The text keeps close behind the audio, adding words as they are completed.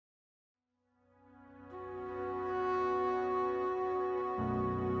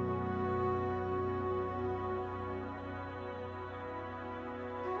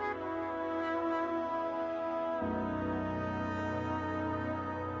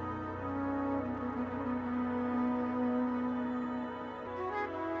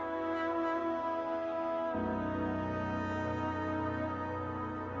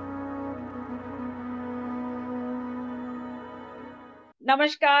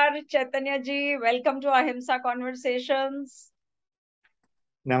Namaskar, Chaitanya ji. Welcome to Ahimsa Conversations.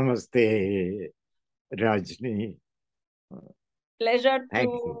 Namaste, Rajni. Pleasure Thank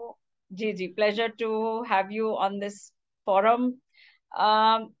you. pleasure to have you on this forum.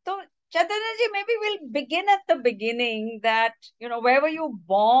 So, Chaitanya ji, maybe we'll begin at the beginning that, where were you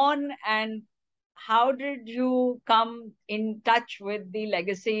born and how did you come in touch with the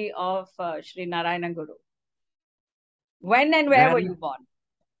legacy of Sri Narayana Guru? When and where were Well, you born?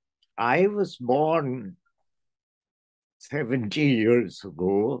 I was born 70 years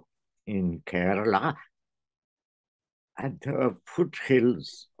ago in Kerala at the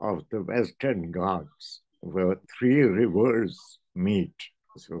foothills of the Western Ghats, where three rivers meet.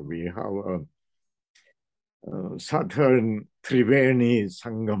 So we have a southern Triveni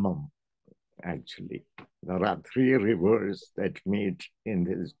Sangamam, actually. There are three rivers that meet in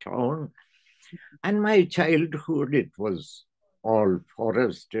this town. And my childhood, it was all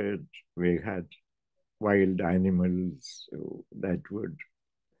forested. We had wild animals that would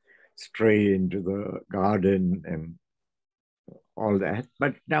stray into the garden and all that.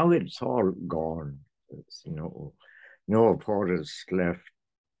 But now it's all gone. There's no forest left.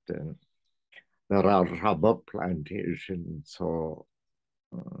 And there are rubber plantations or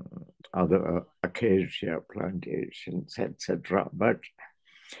other acacia plantations, etc. But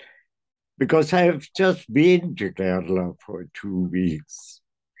because I've just been to Kerala for 2 weeks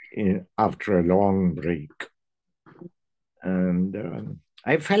after a long break. And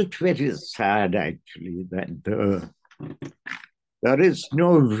I felt very sad, actually, that there is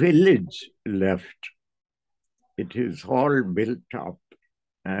no village left. It is all built up.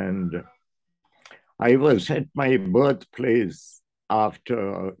 And I was at my birthplace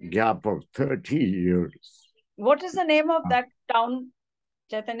after a gap of 30 years. What is the name of that town,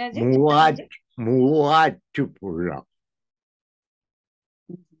 Chaitanya ji? Muvatupura.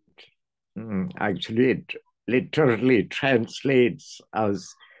 Actually, it literally translates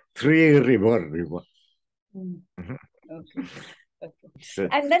as Three River. Okay.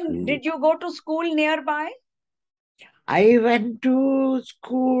 And then did you go to school nearby? I went to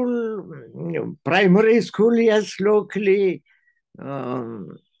school, primary school, yes, locally,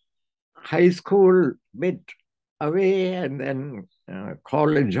 high school, bit away, and then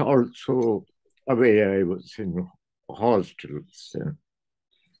college also away. I was in hostels.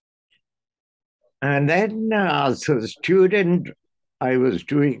 And then as a student, I was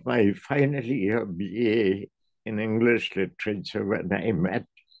doing my final year BA in English literature when I met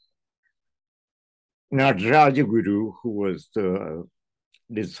Nataraja Guru, who was the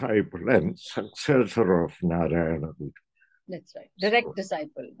disciple and successor of Narayana Guru. That's right. Direct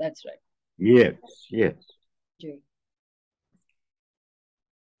disciple. That's right. Yes, yes.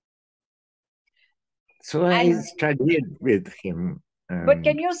 So I studied with him. But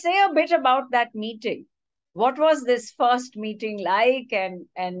can you say a bit about that meeting? What was this first meeting like, and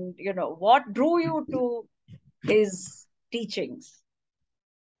what drew you to his teachings?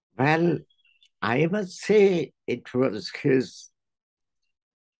 Well, I must say it was his.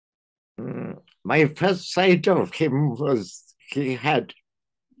 My first sight of him was he had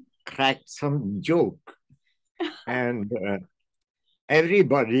cracked some joke, and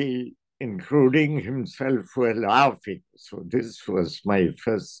everybody, including himself, were laughing. So this was my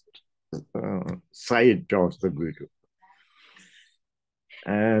first sight of the Guru.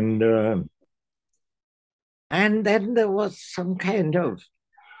 And then there was some kind of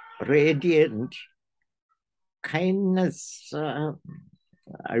radiant kindness.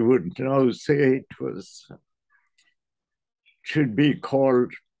 I would now say it should be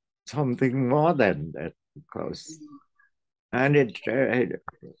called something more than that, because, and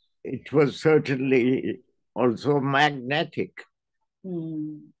it was certainly also magnetic.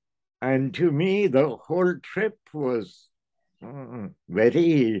 And to me, the whole trip was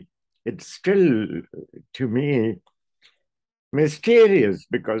it's still, to me, mysterious,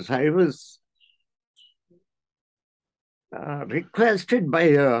 because I was requested by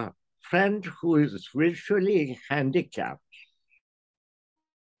a friend who is visually handicapped.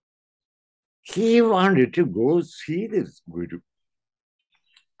 He wanted to go see this Guru.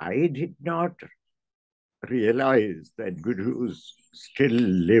 I did not realize that gurus still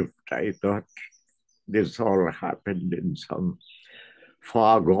lived. I thought this all happened in some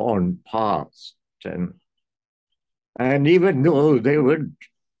far gone past. And even though they would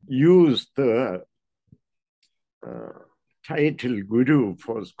use the title Guru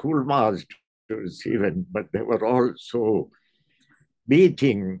for schoolmasters even, but they were also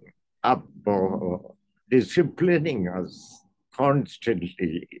beating up or disciplining us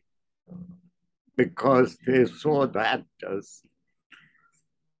constantly, because they saw that as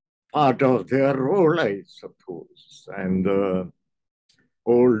part of their role, I suppose. And the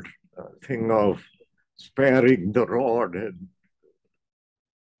old thing of sparing the rod and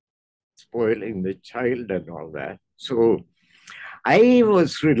spoiling the child and all that. So I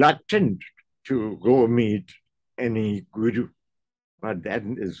was reluctant to go meet any guru. But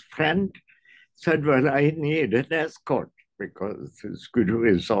then his friend said, well, I need an escort because this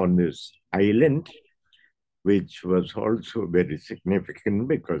guru is on this island, which was also very significant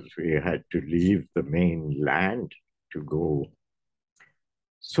because we had to leave the mainland to go.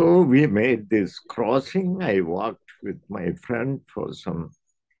 So we made this crossing. I walked with my friend for some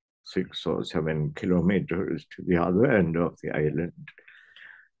 6 or 7 kilometers to the other end of the island.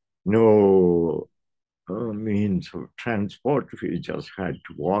 No means of transport. We just had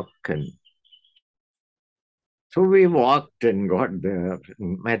to walk. And so we walked and got there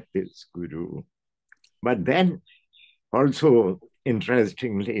and met this guru. But then also,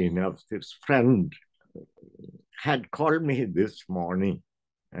 interestingly enough, this friend had called me this morning.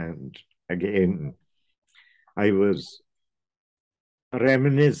 And again, I was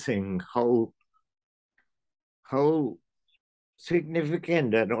reminiscing how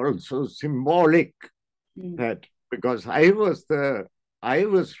significant and also symbolic that, because I was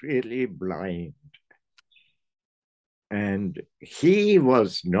really blind. And he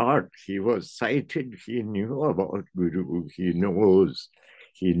was not. He was sighted. He knew about Guru. He knew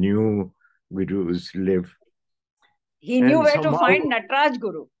Guru's live. He knew where to find Nataraja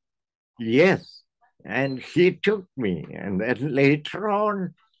Guru. Yes. And he took me. And then later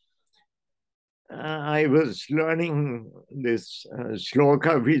on, I was learning this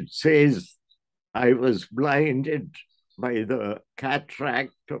sloka which says, I was blinded by the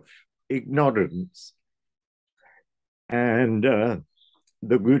cataract of ignorance. And the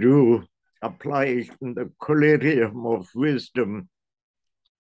Guru, applying the collyrium of wisdom,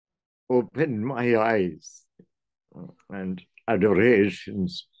 opened my eyes, and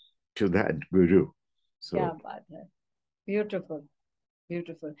adorations to that Guru. So, yeah, beautiful.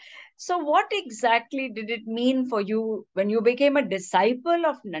 Beautiful. So what exactly did it mean for you when you became a disciple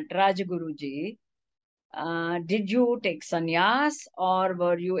of Nataraja Guruji? Did you take sannyas or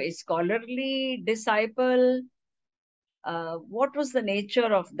were you a scholarly disciple? What was the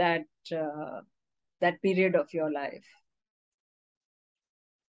nature of that period of your life?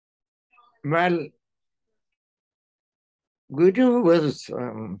 well, Guru was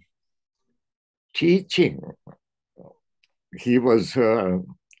teaching. He was a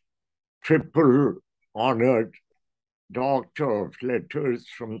triple honored doctor of letters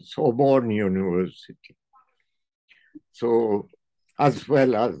from Sorbonne University. So, as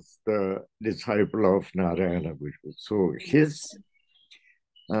well as the disciple of Narayana Guru. So his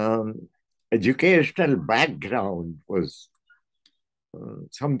educational background was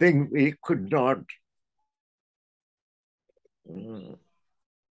something we could not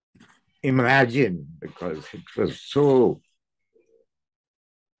imagine because it was so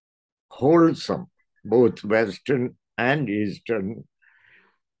wholesome, both Western and Eastern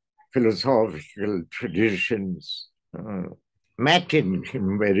philosophical traditions met in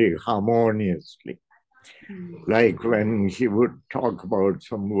him very harmoniously. Like when he would talk about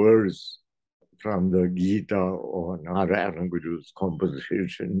some verse from the Gita or Narayana Guru's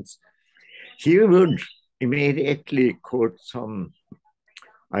compositions, he would immediately quote some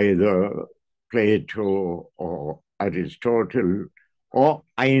either Plato or Aristotle or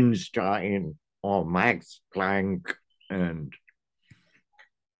Einstein or Max Planck, and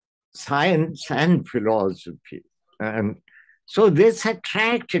science and philosophy. And so this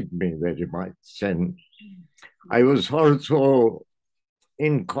attracted me very much. And I was also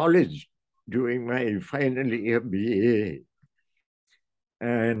in college doing my final year BA.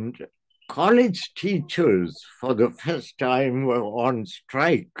 And college teachers for the first time were on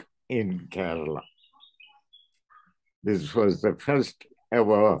strike in Kerala. This was the first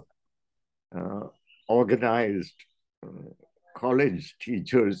ever organized college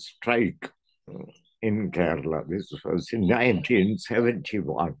teachers strike in Kerala. This was in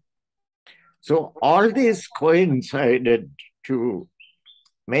 1971. So all this coincided to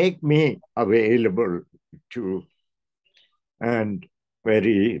make me available to, and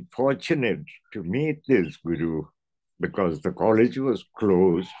very fortunate to meet this Guru, because the college was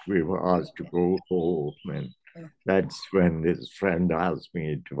closed. We were asked to go home, and that's when this friend asked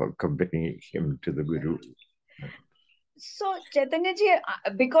me to accompany him to the Guru. So, Chaitanya ji,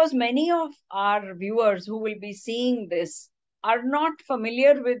 because many of our viewers who will be seeing this are not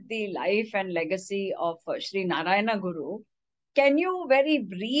familiar with the life and legacy of Sri Narayana Guru, can you very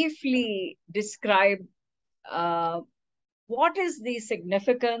briefly describe what is the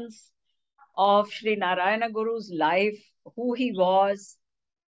significance of Sri Narayana Guru's life, who he was,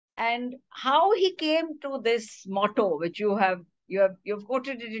 and how he came to this motto, which you've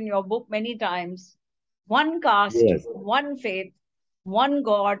quoted it in your book many times: one caste, Yes, one faith, one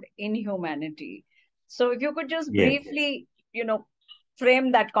God in humanity. So if you could just yes, briefly,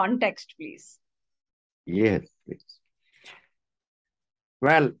 frame that context, please. yes, please.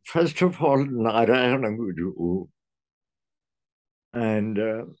 Well, first of all, Narayana Guru, and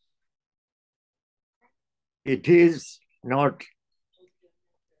it is not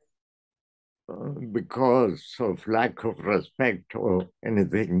because of lack of respect or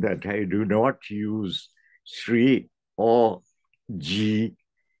anything that I do not use Sri or G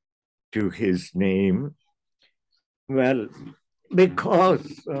to his name. Well, because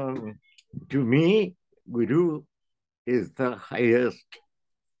to me, Guru is the highest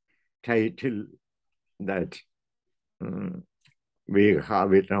title that we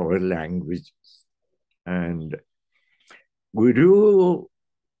have in our languages. And Guru,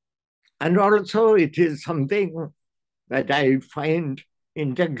 and also it is something that I find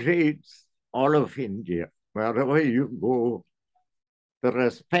integrates all of India. Wherever you go, the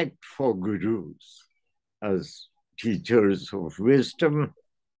respect for gurus as teachers of wisdom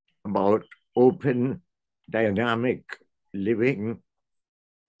about open, dynamic living,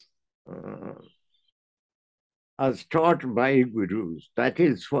 as taught by gurus. That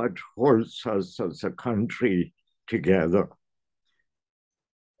is what holds us as a country together.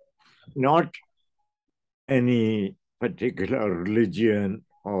 Not any particular religion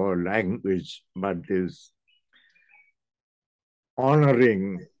or language, but this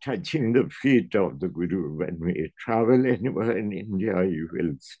honoring, touching the feet of the Guru. When we travel anywhere in India, you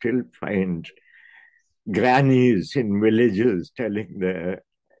will still find grannies in villages telling their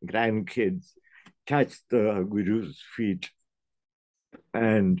grandkids, touch the Guru's feet.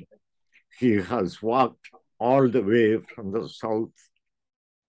 And he has walked all the way from the south.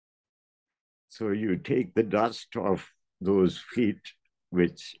 So you take the dust off those feet,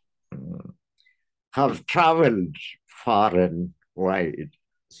 which have traveled far and wide.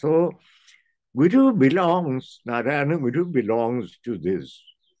 So Narayana Guru belongs to this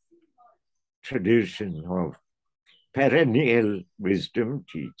tradition of perennial wisdom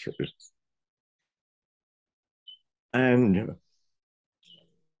teachers. And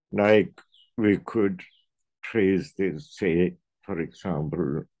like we could trace this, say, for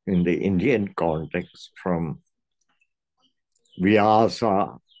example, in the Indian context from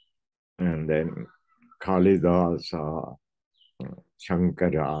Vyasa and then Kalidasa,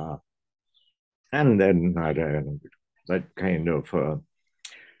 Shankara, and then Narayana, that kind of,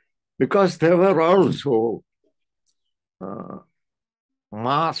 because there were also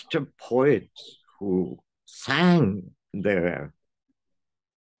master poets who sang their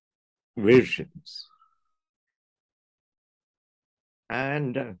visions.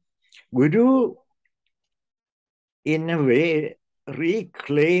 And Guru, in a way,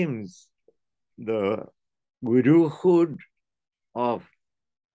 reclaims the guruhood of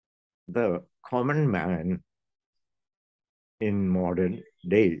the common man in modern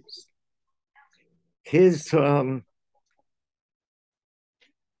days. His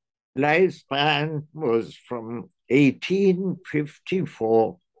lifespan was from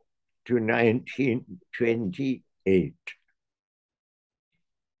 1854 to 1928.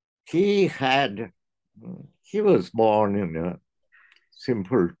 He was born in a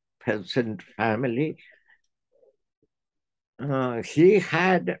simple peasant family. He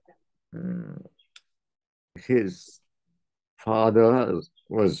had his father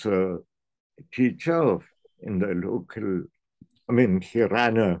was a teacher in the local, he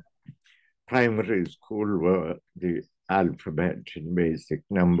ran a primary school where the alphabet and basic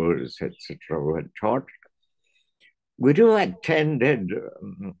numbers, etc., were taught. Guru attended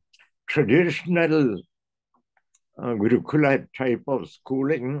traditional Gurukula type of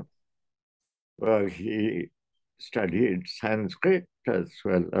schooling where he studied Sanskrit as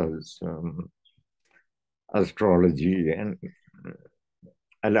well as astrology and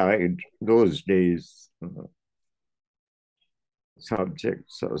allied those days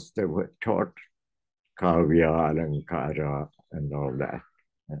subjects as they were taught, Kavya, Alankara, and all that.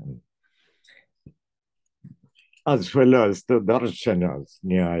 And as well as the darshanas,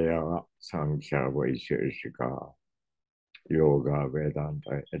 Nyaya, Sankhya, Vaisheshika, Yoga,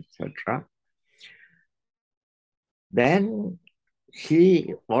 Vedanta, etc. Then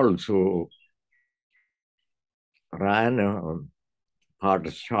he also ran a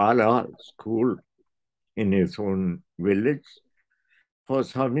Pathshala school in his own village for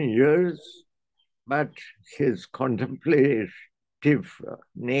some years. but his contemplative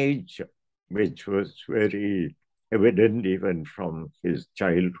nature, which was very evident even from his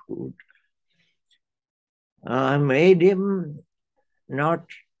childhood, made him not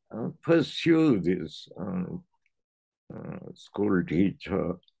pursue this school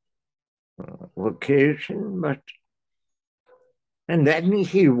teacher vocation, and then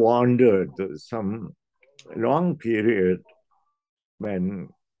he wandered some long period when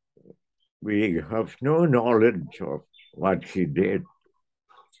we have no knowledge of what he did.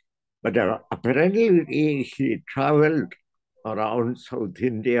 But apparently he traveled around South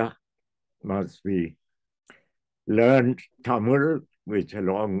India, must be learned Tamil, which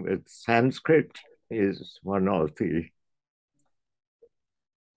along with Sanskrit is one of the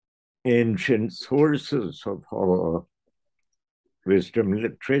ancient sources of our wisdom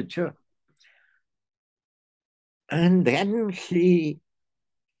literature. And then he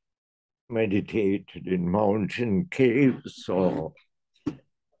meditated in mountain caves or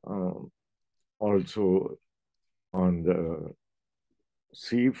also on the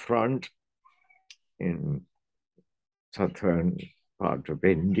seafront in southern part of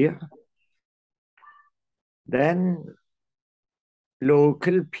India. Then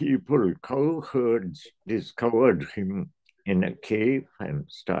local people, cowherds, discovered him in a cave and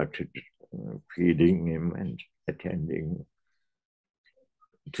started feeding him and attending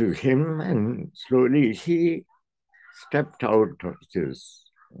to him. And slowly he stepped out of this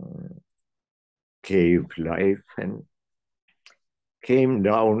cave life and came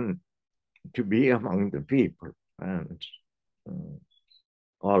down to be among the people, and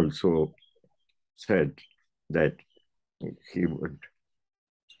also said that he would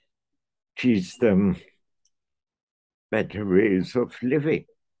teach them better ways of living.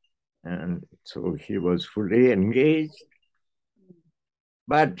 And so he was fully engaged,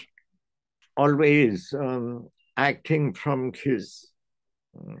 but always acting from his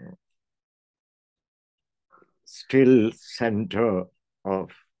still center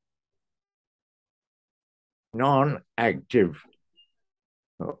of non-active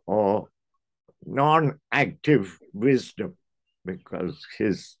or non-active wisdom, because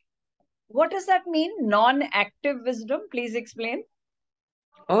his... What does that mean, non-active wisdom? Please explain.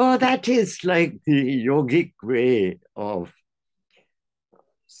 Oh, that is like the yogic way of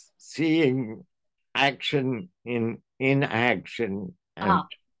seeing action in inaction and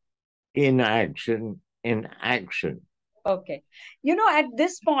inaction in action. Okay. At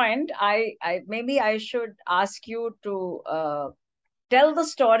this point, maybe I should ask you to tell the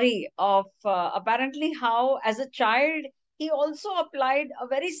story of apparently how, as a child, he also applied a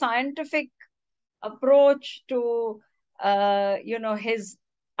very scientific approach to, his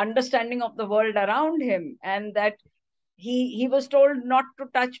understanding of the world around him, and that he was told not to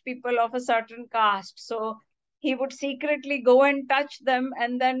touch people of a certain caste. So he would secretly go and touch them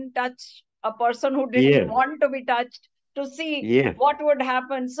and then touch a person who didn't want to be touched to see what would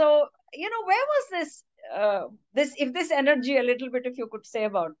happen. So, where was this energy, a little bit, if you could say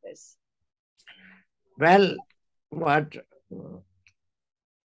about this? Well, what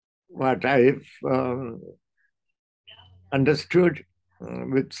I've understood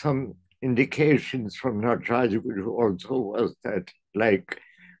with some indications from Nataraja Guru also was that, like,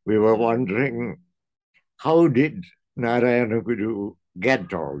 we were wondering, how did Narayana Guru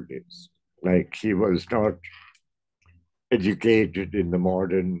get all this? Like, he was not educated in the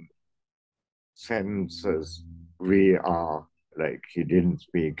modern sense as we are, like, he didn't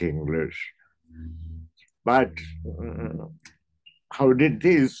speak English. But how did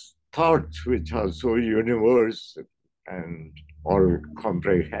these thoughts, which are so universal and all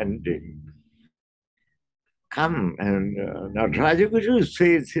comprehending, come? And Nataraja Guru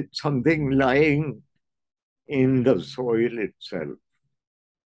says it's something lying in the soil itself,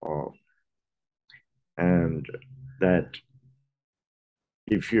 and that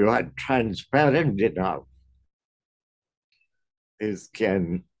if you are transparent enough, this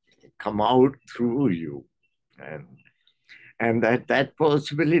can come out through you, and that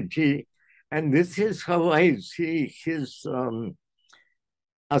possibility. And this is how I see his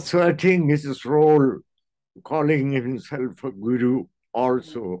asserting his role, calling himself a guru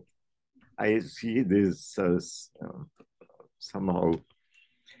also. I see this as somehow.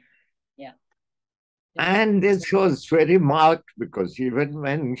 Yeah. And this was very marked because even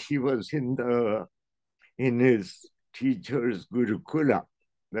when he was in his teacher's Gurukula,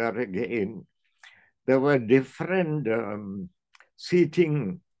 there again, there were different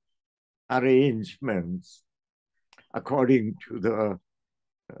seating arrangements according to the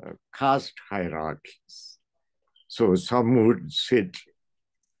caste hierarchies. So some would sit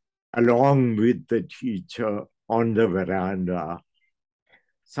along with the teacher on the veranda.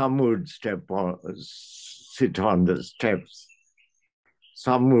 Some would sit on the steps.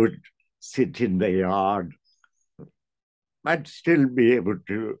 Some would sit in the yard, but still be able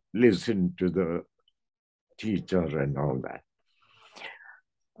to listen to the teacher and all that.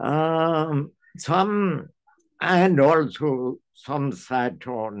 And also some sat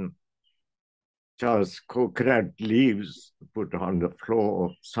on just coconut leaves put on the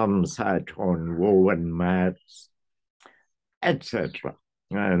floor, some sat on woven mats, etc.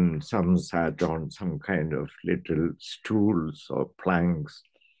 And some sat on some kind of little stools or planks.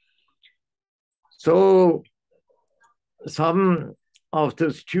 So some of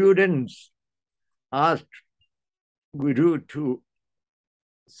the students asked Guru to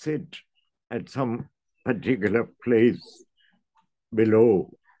sit at some particular place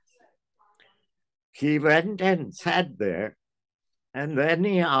below. He went and sat there, and then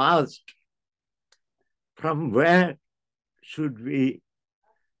he asked, from where should we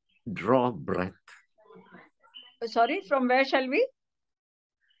draw breath? Sorry, from where shall we?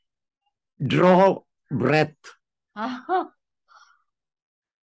 Draw breath.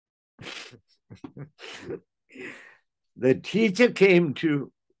 The teacher came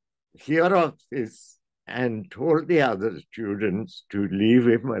to hear of this and told the other students to leave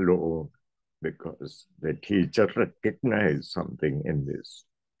him alone, because the teacher recognized something in this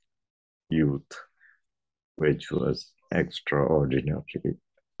youth, which was extraordinary,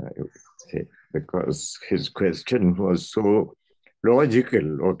 I would say, because his question was so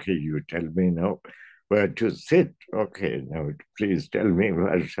logical. Okay, you tell me now where to sit. Okay, now please tell me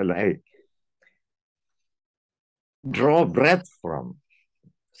where shall I draw breath from.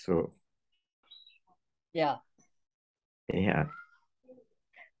 So, yeah.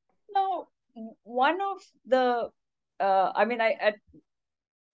 Now, one of the,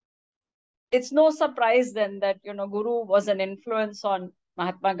 it's no surprise then that, Guru was an influence on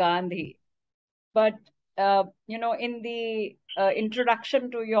Mahatma Gandhi. But, in the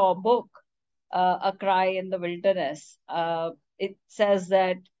introduction to your book, A Cry in the Wilderness, it says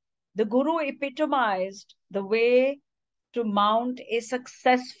that the Guru epitomized the way to mount a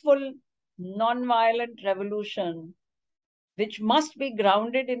successful non-violent revolution, which must be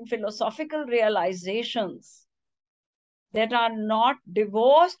grounded in philosophical realizations that are not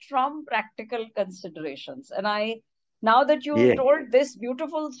divorced from practical considerations. And now that you told this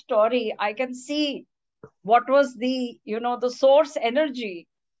beautiful story, I can see what was the source energy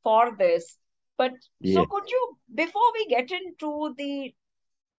for this. But so could you, before we get into the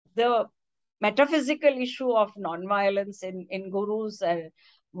metaphysical issue of nonviolence in Guru's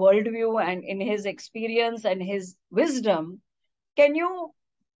worldview and in his experience and his wisdom, can you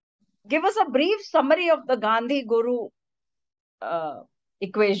give us a brief summary of the Gandhi Guru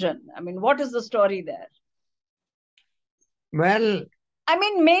equation? I mean, what is the story there? Well, I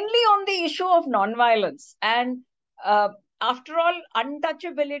mean, mainly on the issue of nonviolence. And after all,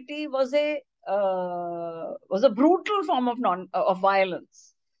 untouchability was a brutal form of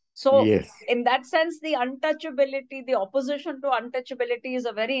violence. So, in that sense, the untouchability, the opposition to untouchability, is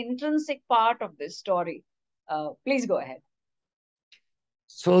a very intrinsic part of this story. Please go ahead.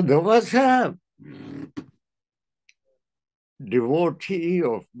 So there was a devotee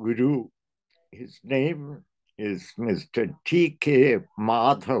of Guru. His name is Mr. T.K.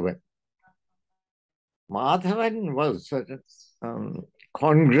 Madhavan. Madhavan was a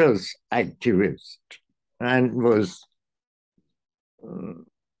Congress activist and was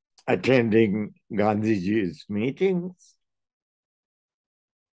attending Gandhiji's meetings.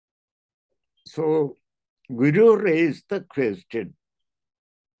 So Guru raised the question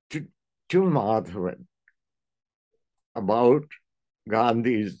to Madhavan about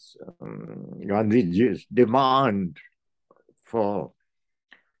Gandhiji's demand for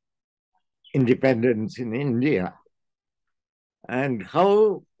independence in India, and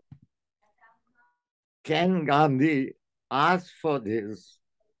how can Gandhi ask for this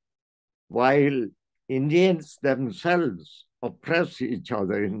while Indians themselves oppress each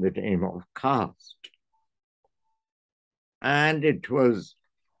other in the name of caste? And it was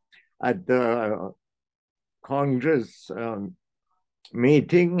at the Congress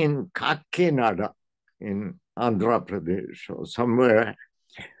meeting in Kakinada in Andhra Pradesh or somewhere,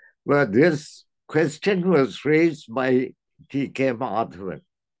 where this question was raised by T.K. Madhavan.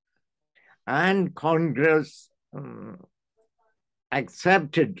 And Congress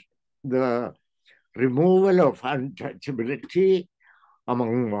accepted the removal of untouchability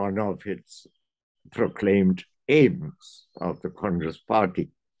among one of its proclaimed aims of the Congress party.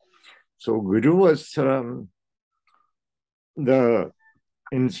 So Guru was the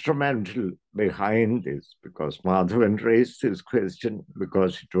instrumental behind this, because Madhavan raised this question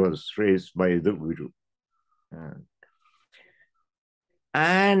because it was raised by the Guru.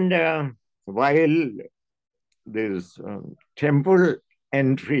 And while this temple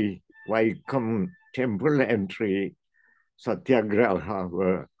entry, Vaikam temple entry, Satyagraha,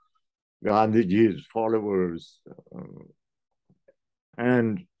 were Gandhiji's followers,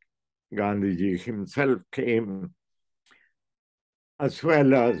 and Gandhiji himself came, as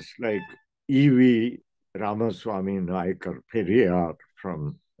well as like E.V. Ramaswamy Naikar Periyar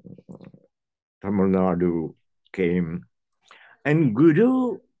from Tamil Nadu came. And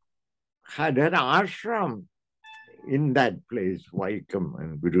Guru had an ashram in that place, Vaikam,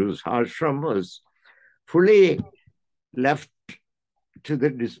 and Guru's ashram was fully left to the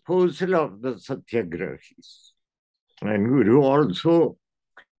disposal of the Satyagrahis. And Guru also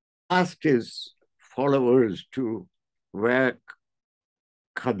asked his followers to wear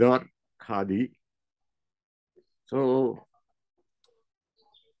khadar, khadi. So,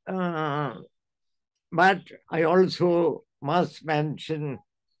 but I also must mention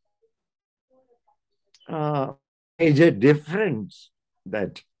major difference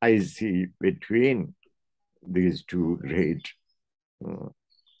that I see between these two great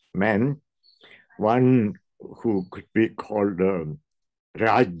men. One who could be called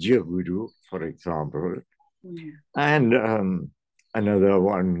Rajya Guru, for example, and another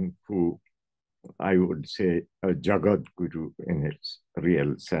one who I would say a Jagat Guru in its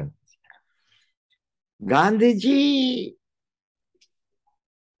real sense. Gandhiji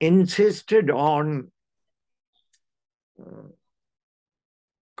insisted on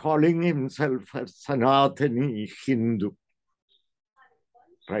calling himself a Sanatani Hindu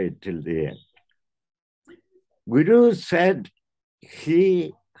right till the end. Guru said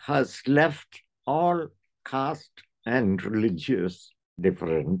he has left all caste and religious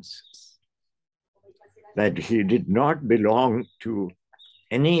differences, that he did not belong to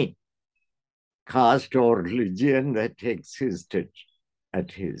any caste or religion that existed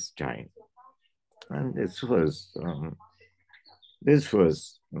at his time. And this was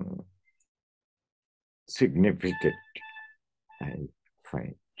significant, I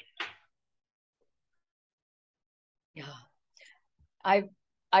find. Yeah.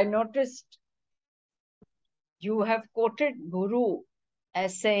 I noticed you have quoted Guru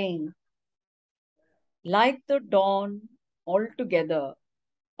as saying, like the dawn altogether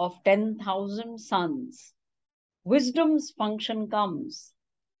of 10,000 suns, wisdom's function comes,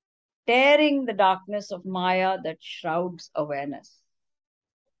 tearing the darkness of Maya that shrouds awareness.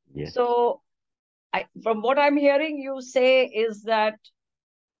 Yes. So, from what I'm hearing you say is that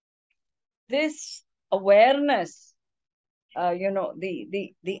this awareness,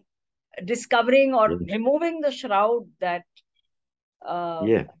 the discovering or removing the shroud that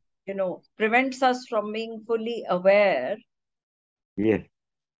prevents us from being fully aware. Yes.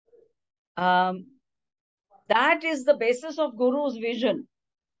 That is the basis of Guru's vision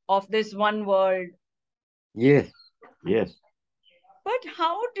of this one world. Yes. Yes. But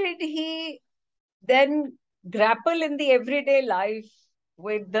how did he then grapple in the everyday life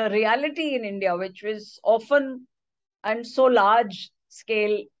with the reality in India, which was often and so large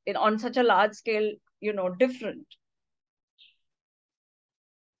scale, on such a large scale, different?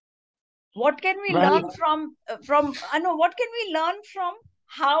 What can we learn from what can we learn from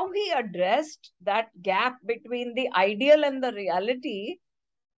how he addressed that gap between the ideal and the reality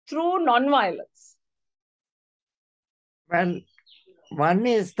through nonviolence? Well, one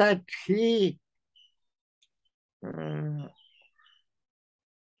is that he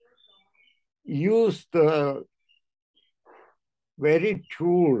used the very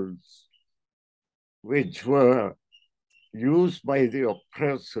tools which were used by the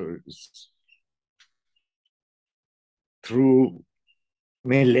oppressors through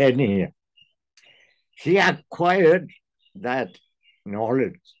millennia. He acquired that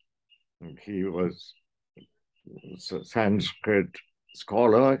knowledge. He was a Sanskrit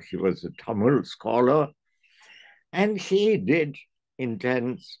scholar, he was a Tamil scholar, and he did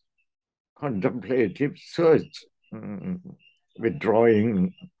intense contemplative search,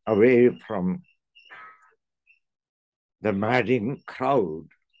 withdrawing away from the madding crowd.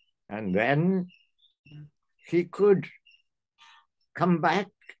 And then he could come back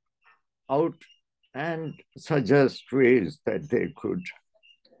out and suggest ways that they could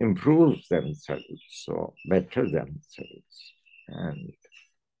improve themselves or better themselves. And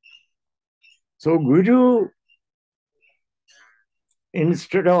so Guru,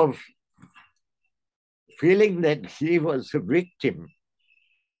 instead of feeling that he was a victim,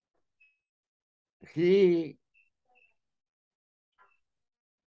 he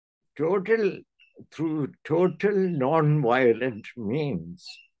through total non-violent means,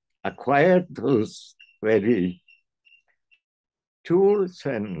 acquired those very tools,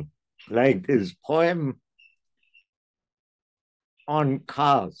 and like this poem on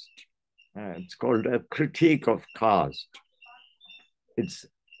caste, it's called A Critique of Caste. It's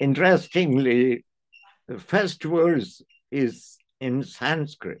interestingly, the first verse is in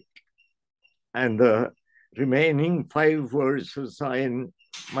Sanskrit, and the remaining 5 verses are in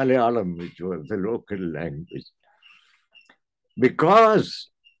Malayalam, which was the local language. Because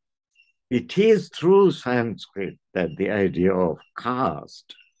it is through Sanskrit that the idea of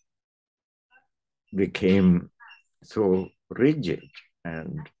caste became so rigid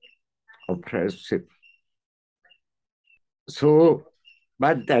and oppressive. So,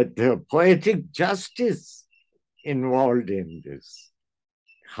 but that the poetic justice involved in this,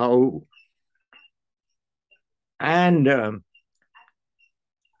 how, and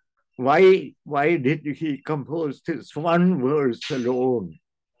why did he compose this one verse alone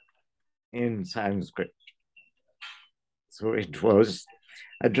in Sanskrit? So it was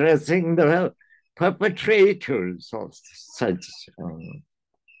addressing the perpetrators of such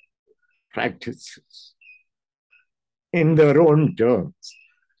practices in their own terms,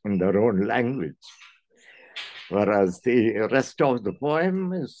 in their own language. Whereas the rest of the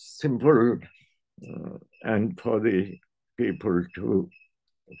poem is simple and for the people to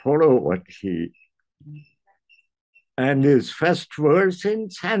follow what he. And his first verse in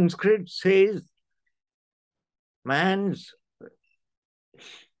Sanskrit says, man's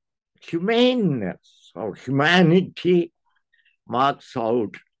humaneness or humanity marks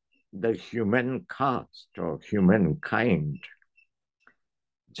out the human caste or humankind,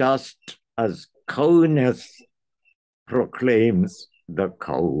 just as cowness proclaims the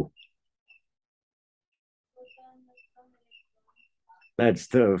cow. That's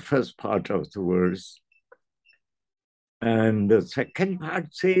the first part of the verse. And the second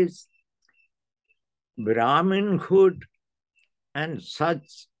part says, Brahminhood and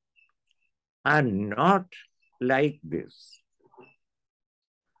such are not like this.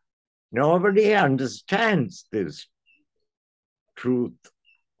 Nobody understands this truth.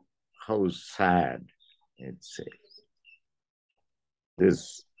 How sad, it says.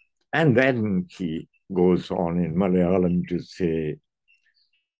 This, and then he goes on in Malayalam to say,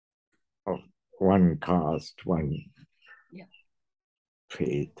 of one caste, one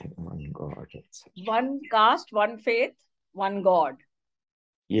faith, and one God, etc. One caste, one faith, one God.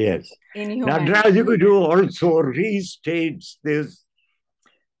 Yes. In humanity. Nataraja Guru also restates this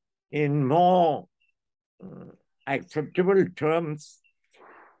in more acceptable terms.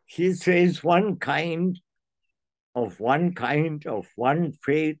 He says one kind, of one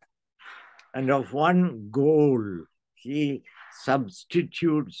faith, and of one goal. He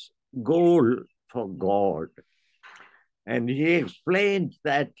substitutes goal for God. And he explains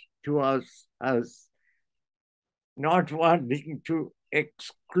that to us as not wanting to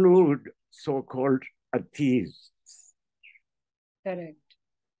exclude so-called atheists. Correct.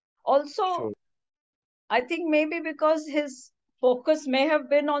 Also, I think maybe because his focus may have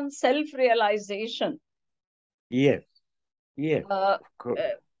been on self-realization. Yes,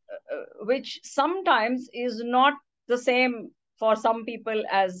 which sometimes is not the same for some people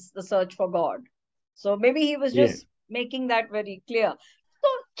as the search for God. So maybe he was just making that very clear. So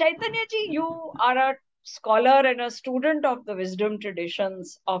Chaitanya ji, you are a scholar and a student of the wisdom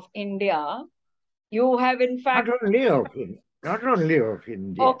traditions of India. You have in fact... Not only of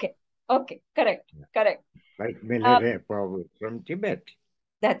India. Okay, correct. Like Milarepa Prabhu from Tibet.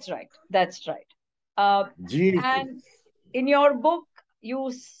 That's right. And in your book,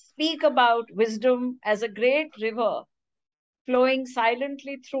 you speak about wisdom as a great river flowing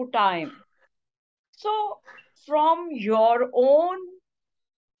silently through time. So, from your own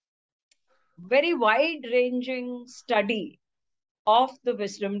very wide-ranging study of the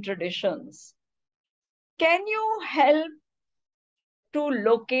wisdom traditions, can you help to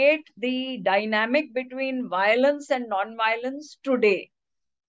locate the dynamic between violence and non-violence today?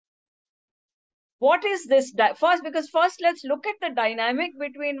 What is this? First, let's look at the dynamic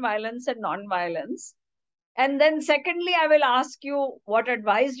between violence and non-violence. And then secondly, I will ask you what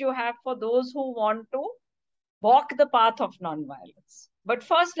advice you have for those who want to walk the path of non-violence. But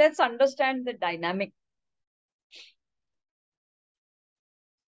first, let's understand the dynamic.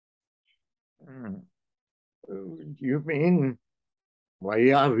 You mean,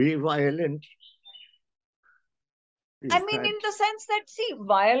 why are we violent? In the sense that, see,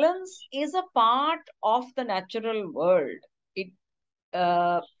 violence is a part of the natural world.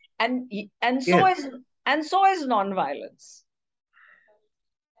 And so is non-violence.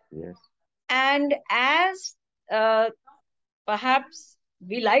 Yes. And as perhaps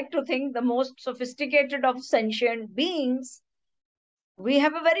we like to think the most sophisticated of sentient beings, we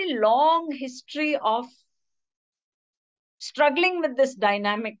have a very long history of struggling with this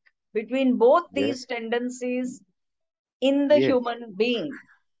dynamic between both Yes. these tendencies in the Yes. human being.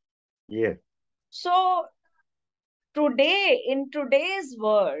 Yes. So, today, in today's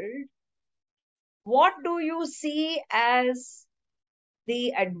world, what do you see as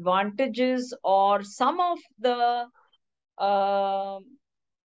the advantages or some of the uh,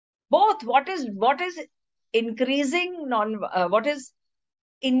 both what is increasing what is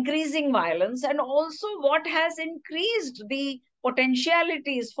increasing violence, and also what has increased the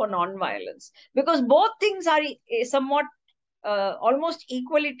potentialities for non-violence, because both things are somewhat almost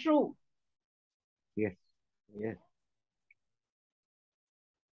equally true. Yes. Yes.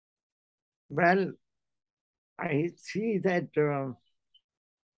 Well, I see that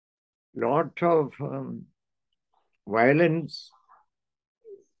lot of violence,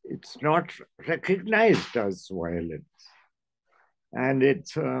 it's not recognized as violence. And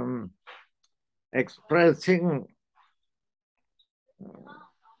it's expressing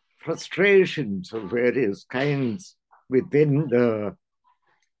frustrations of various kinds within the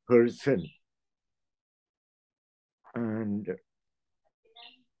person. And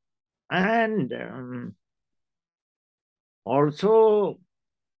also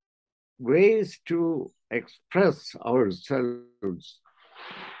ways to express ourselves.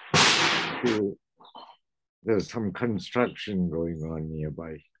 To, there's some construction going on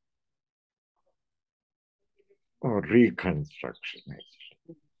nearby, or reconstruction,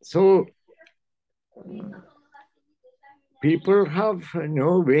 actually. So people have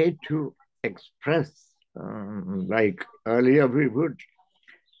no way to express. Like earlier,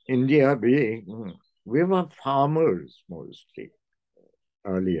 India being, we were farmers mostly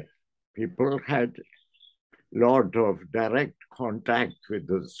earlier. People had a lot of direct contact with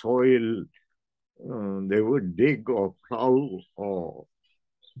the soil. They would dig or plow or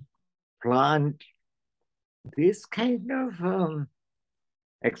plant. These kind of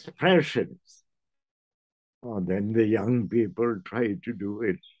expressions. Then the young people try to do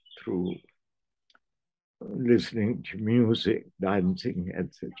it through listening to music, dancing,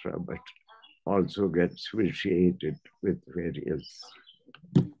 etc., but also gets vitiated with various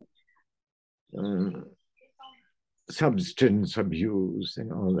um, substance abuse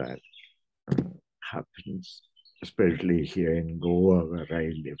and all that happens, especially here in Goa, where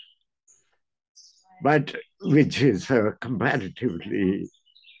I live. But which is comparatively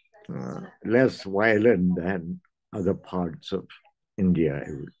less violent than other parts of India,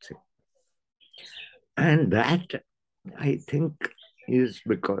 I would say. And that, I think, is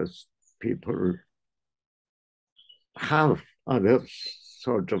because people have other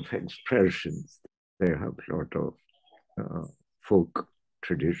sort of expressions. They have a lot of folk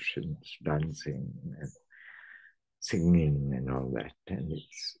traditions, dancing and singing and all that, and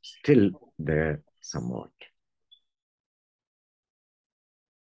it's still there somewhat.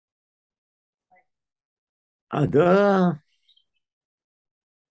 Other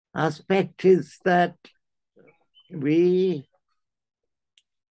aspect is that we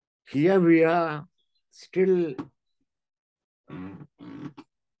here we are still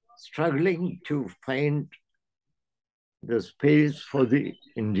struggling to find the space for the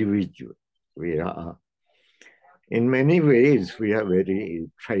individual. We are, in many ways, we are very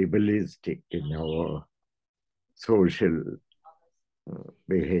tribalistic in our social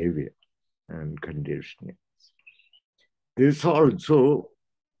behavior and conditioning. This also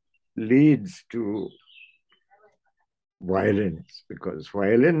leads to violence, because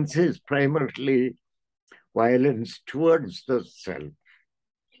violence is primarily violence towards the self.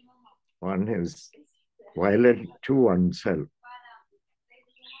 One is violent to oneself.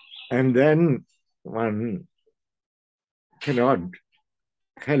 And then one cannot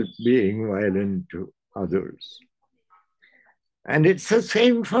help being violent to others. And it's the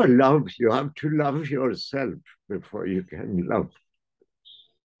same for love. You have to love yourself before you can love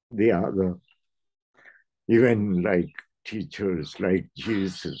the other. Even like teachers like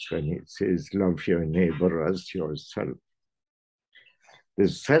Jesus, when he says, love your neighbor as yourself. The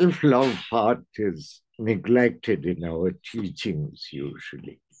self-love part is neglected in our teachings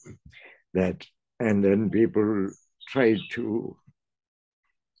usually. And then people try to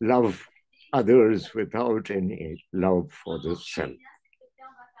love others without any love for the self.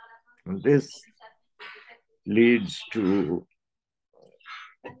 And this leads to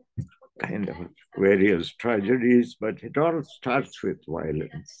kind of various tragedies, but it all starts with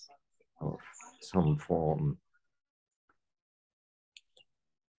violence of some form.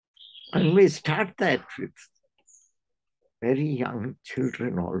 And we start that with very young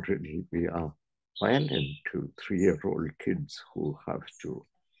children already. We are violent to 3-year-old kids who have to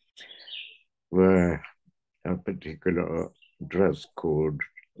wear a particular dress code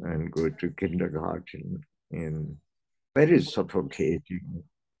and go to kindergarten in very suffocating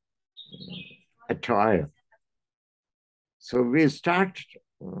attire. So we start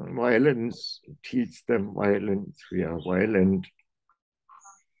violence, teach them violence, we are violent.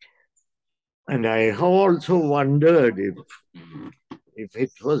 And I have also wondered if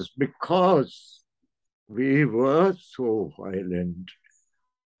it was because we were so violent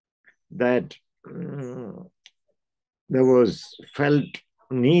that there was felt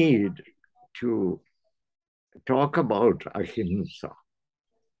need to talk about Ahimsa,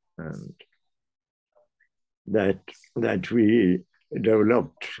 and that we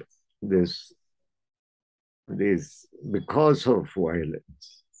developed this because of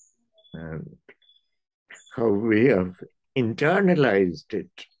violence, and how we have internalized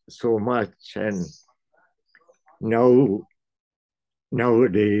it so much, and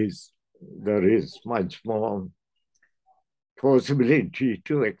nowadays there is much more possibility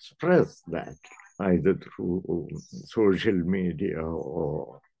to express that either through social media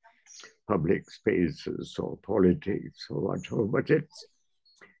or public spaces or politics or whatever, but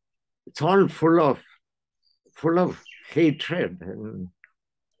it's all full of hatred and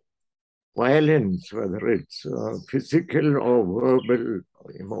violence, whether it's physical or verbal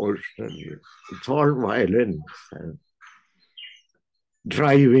or emotional. It's all violence and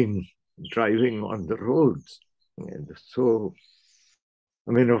driving on the roads. And so,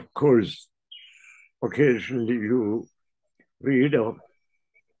 I mean, of course, occasionally you read of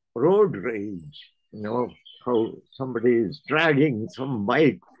road rage, how somebody is dragging some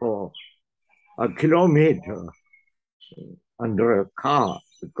bike for a kilometer under a car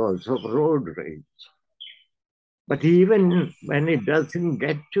because of road rage. But even when it doesn't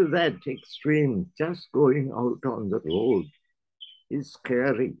get to that extreme, just going out on the road is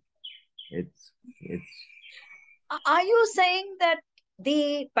scary. It's Are you saying that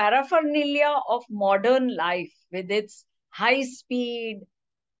the paraphernalia of modern life, with its high speed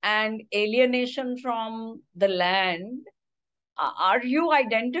and alienation from the land, are you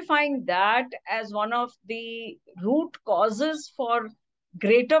identifying that as one of the root causes for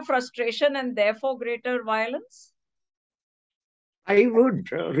greater frustration and therefore greater violence? I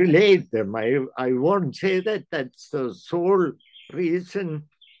would relate them. I won't say that that's the sole reason,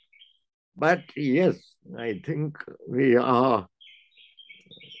 but yes, I think the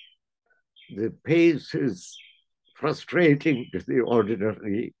pace is frustrating to the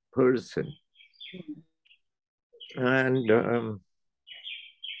ordinary person. And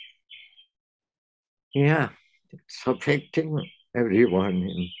yeah, it's affecting everyone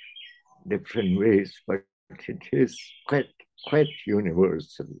in different ways, but it is quite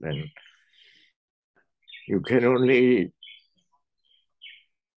universal, and you can only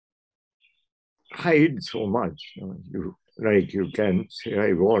hide so much. You can say,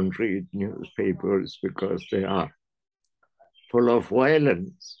 I won't read newspapers because they are full of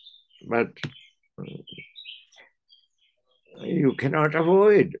violence, but you cannot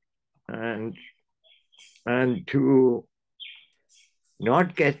avoid. And to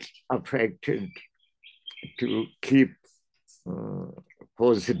not get affected, to keep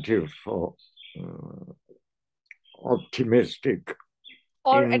positive or optimistic,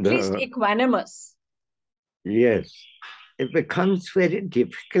 Or at least equanimous. Yes, it becomes very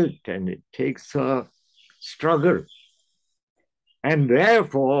difficult and it takes a struggle. And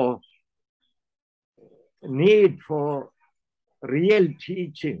therefore, need for real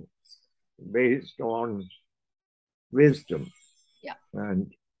teaching based on wisdom. Yeah.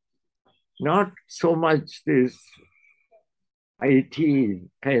 And not so much this IT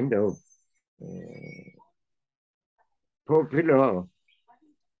kind of popular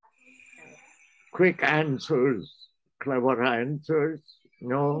quick answers, clever answers,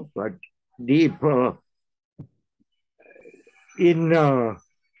 but deeper inner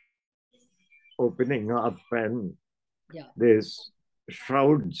opening up, and there's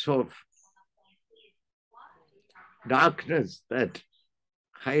shrouds of darkness that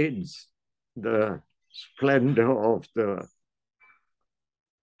hides the splendor of the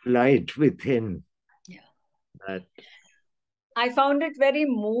light within. Yeah. That I found it very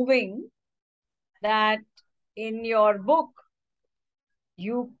moving that in your book,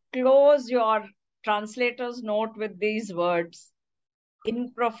 you close your translator's note with these words: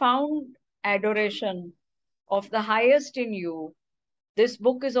 in profound adoration of the highest in you, this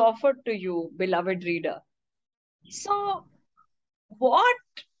book is offered to you, beloved reader. So, what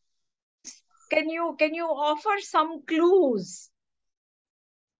can you offer some clues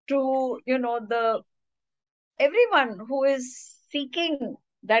to, the everyone who is seeking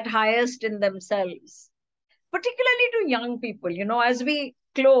that highest in themselves, particularly to young people, as we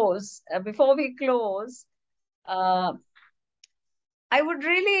close, before we close, uh, I would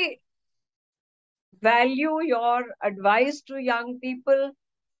really value your advice to young people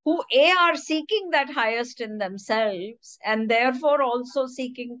who are seeking that highest in themselves and therefore also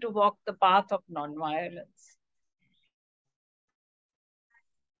seeking to walk the path of nonviolence.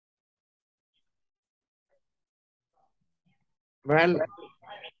 Well,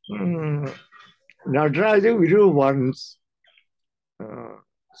 Nataraja Guru once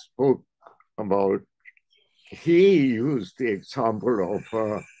spoke about, he used the example of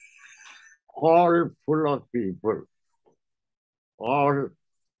a hall full of people, all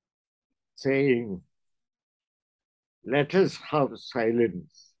saying, let us have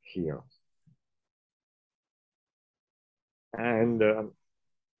silence here. And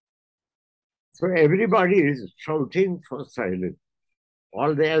so everybody is shouting for silence.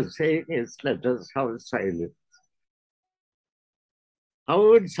 All they are saying is, let us have silence. How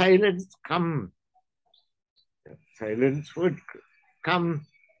would silence come? Silence would come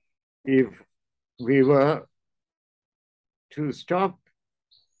if we were to stop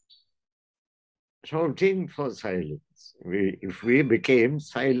shouting for silence, if we became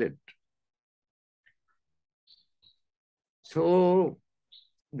silent. So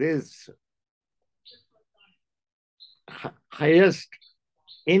this highest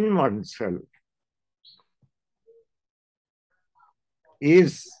in oneself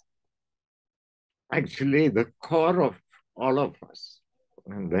is actually the core of all of us.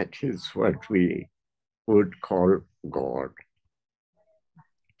 And that is what we would call God.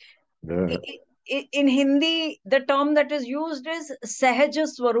 In Hindi, the term that is used is Sahaja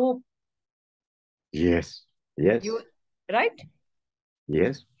Swarup. Yes, yes. Right?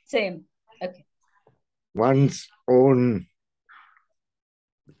 Yes. Same. Okay. One's own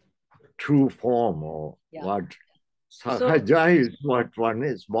true form, or what Sahaja is what one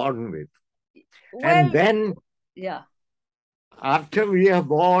is born with. Well, and then, after we are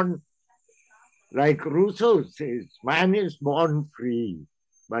born, like Rousseau says, man is born free,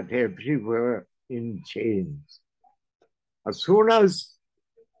 but everywhere in chains. As soon as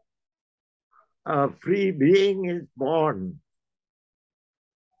a free being is born,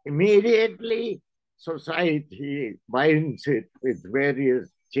 immediately society binds it with various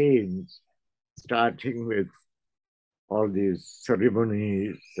chains, starting with all these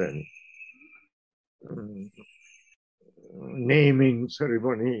ceremonies and naming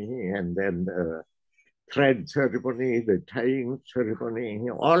ceremony, and then the thread ceremony, the tying ceremony,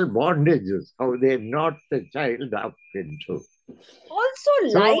 all bondages, how they knot the child up into. Also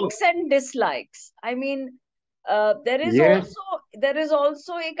likes and dislikes. I mean, there is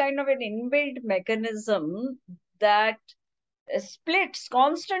also a kind of an inbuilt mechanism that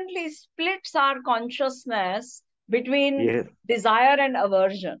constantly splits our consciousness between desire and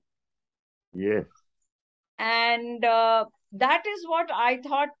aversion. Yes. And that is what I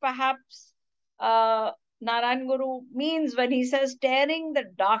thought perhaps Narayana Guru means when he says, tearing the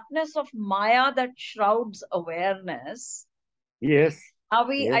darkness of Maya that shrouds awareness. Yes.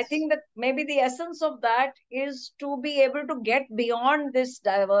 I think that maybe the essence of that is to be able to get beyond this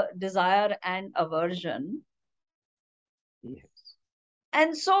desire and aversion. Yes.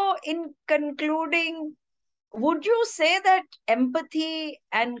 And so, in concluding, would you say that empathy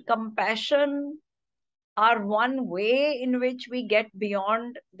and compassion are one way in which we get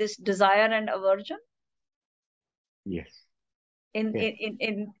beyond this desire and aversion? Yes. In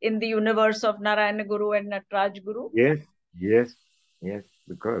the universe of Narayana Guru and Nataraja Guru? Yes,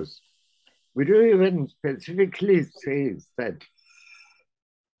 because Guru even specifically says that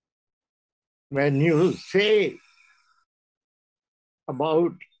when you say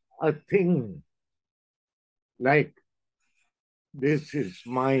about a thing like, this is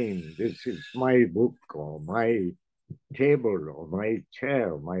mine, this is my book, or my table, or my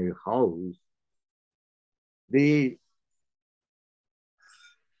chair, my house, the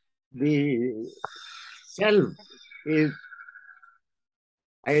self is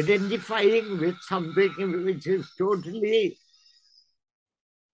identifying with something which is totally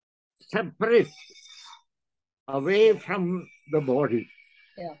separate, away from the body.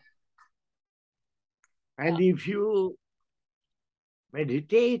 And if you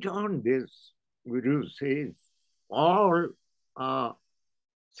meditate on this, Guru says, all are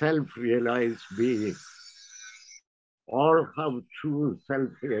self-realized beings, all have true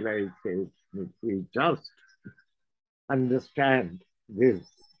self-realization. If we just understand this,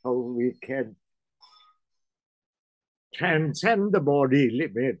 how we can transcend the body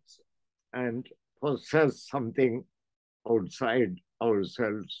limits and possess something outside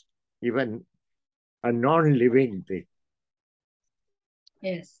ourselves, even a non-living thing.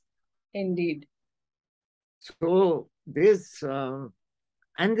 Yes, indeed. So this and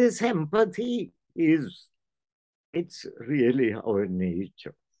this empathy it's really our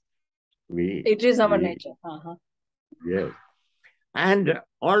nature. It is our nature. Yes. And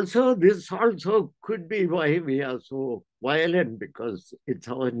also, this also could be why we are so violent, because it's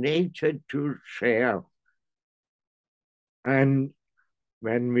our nature to share. And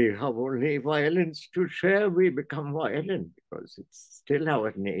when we have only violence to share, we become violent, because it's still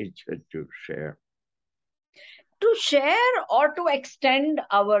our nature to share. To share or to extend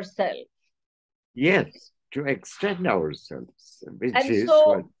ourselves? Yes, to extend ourselves, which And is so,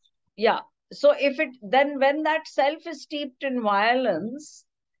 what. yeah. So if it then when that self is steeped in violence,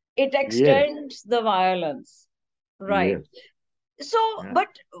 it extends the violence. Right. Yes. So, but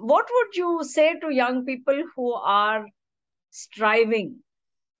what would you say to young people who are striving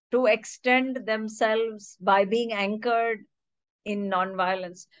to extend themselves by being anchored in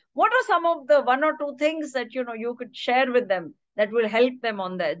nonviolence? What are some of the one or two things that you could share with them that will help them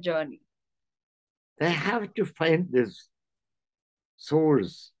on their journey? They have to find this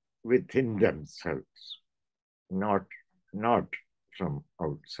source within themselves, not from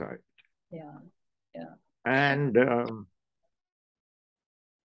outside. Yeah. And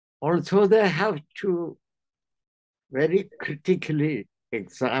also they have to very critically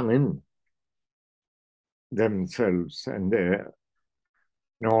examine themselves and their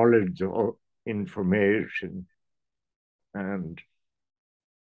knowledge or information, and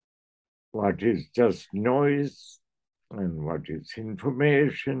what is just noise and what is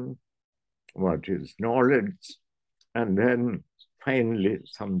information, what is knowledge, and then finally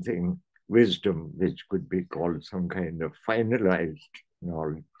something, wisdom, which could be called some kind of finalized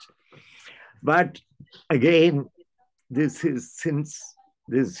knowledge. But again, since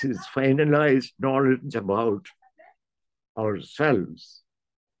this is finalized knowledge about ourselves,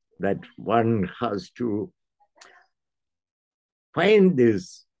 that one has to find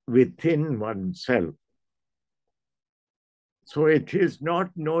this within oneself. So it is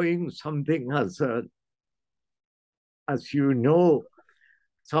not knowing something as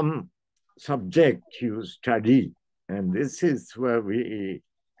some subject you study. And this is where we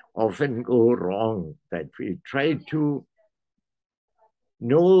often go wrong, that we try to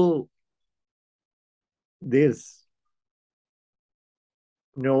know this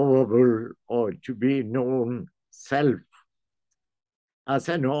knowable or to be known self as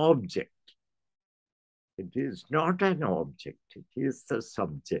an object. It is not an object, it is the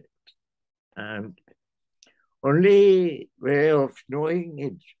subject. And only way of knowing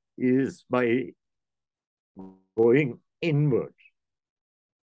it is by going inward.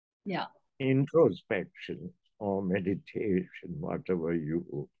 Yeah. Introspection or meditation, whatever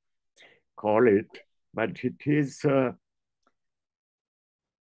you call it. But it is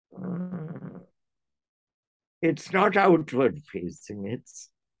it's not outward facing, it's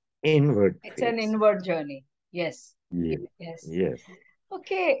inward It's facing. an inward journey. Yes. Yes.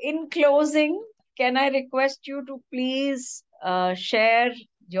 Okay, in closing, can I request you to please share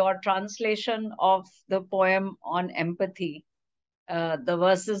your translation of the poem on empathy, the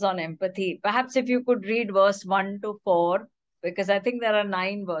verses on empathy? Perhaps if you could read verse 1 to 4, because I think there are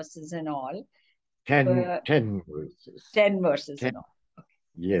 9 verses in all. 10 verses. 10 verses in all. Okay.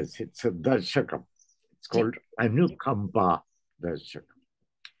 Yes, it's a dashakam. It's called Anukampa Dashakam.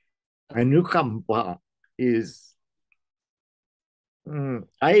 Anukampa is,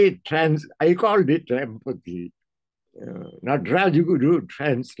 I called it empathy. Nataraja Guru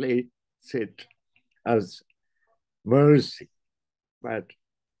translates it as mercy, but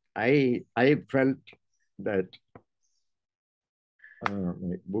I felt that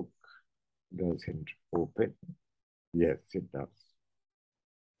my book doesn't open. Yes, it does.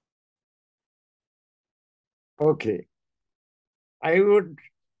 Okay. I would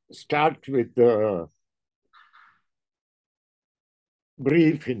start with a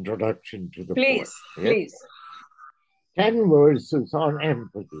brief introduction to the poem. Please. 10 verses on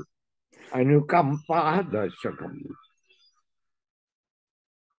empathy. Anukampa Dashakam.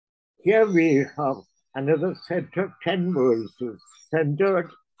 Here we have another set of 10 verses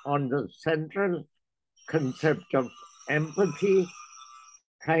centered on the central concept of empathy,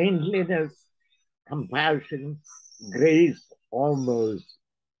 kindliness, compassion, grace, or mercy.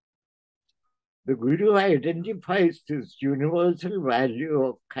 The Guru identifies this universal value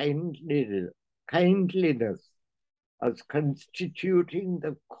of kindliness as constituting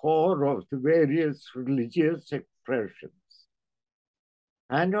the core of the various religious expressions,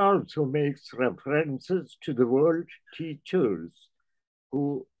 and also makes references to the world teachers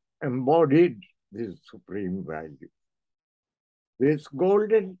who embodied this supreme value. This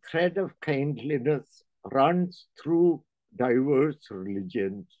golden thread of kindliness runs through diverse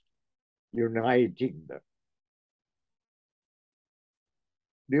religions, uniting them.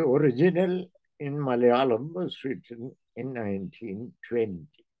 The original in Malayalam was written in 1920.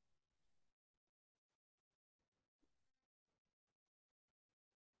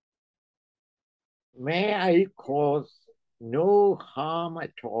 May I cause no harm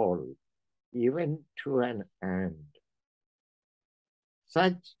at all, even to an ant.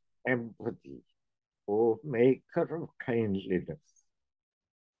 Such empathy, O maker of kindliness,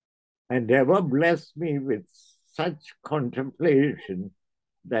 and ever bless me with such contemplation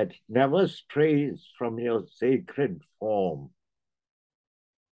that never strays from your sacred form.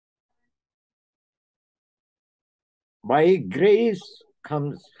 By grace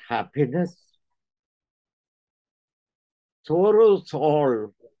comes happiness. Sorrows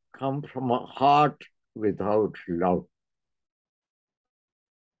all come from a heart without love.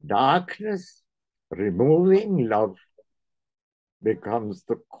 Darkness, removing love, becomes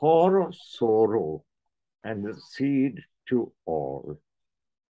the core of sorrow and the seed to all.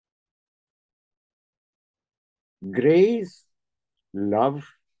 Grace, love,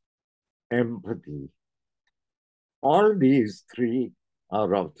 empathy, all these three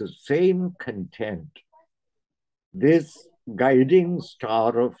are of the same content. This guiding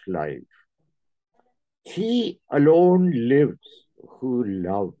star of life. He alone lives who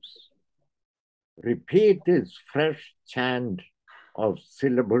loves. Repeat this fresh chant of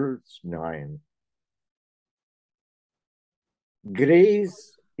syllables 9.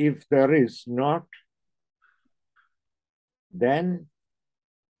 Grace, if there is not, then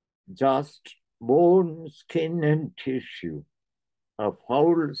just bone, skin, and tissue, a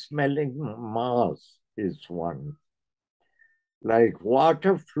foul-smelling mass is one. Like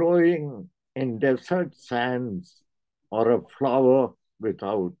water flowing in desert sands, or a flower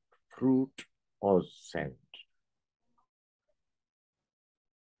without fruit or scent.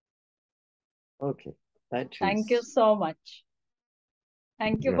 Okay, that is. Thank you so much.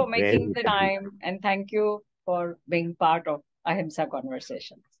 Thank you for making the time, and thank you for being part of Ahimsa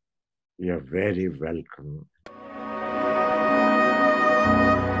Conversations. You're very welcome.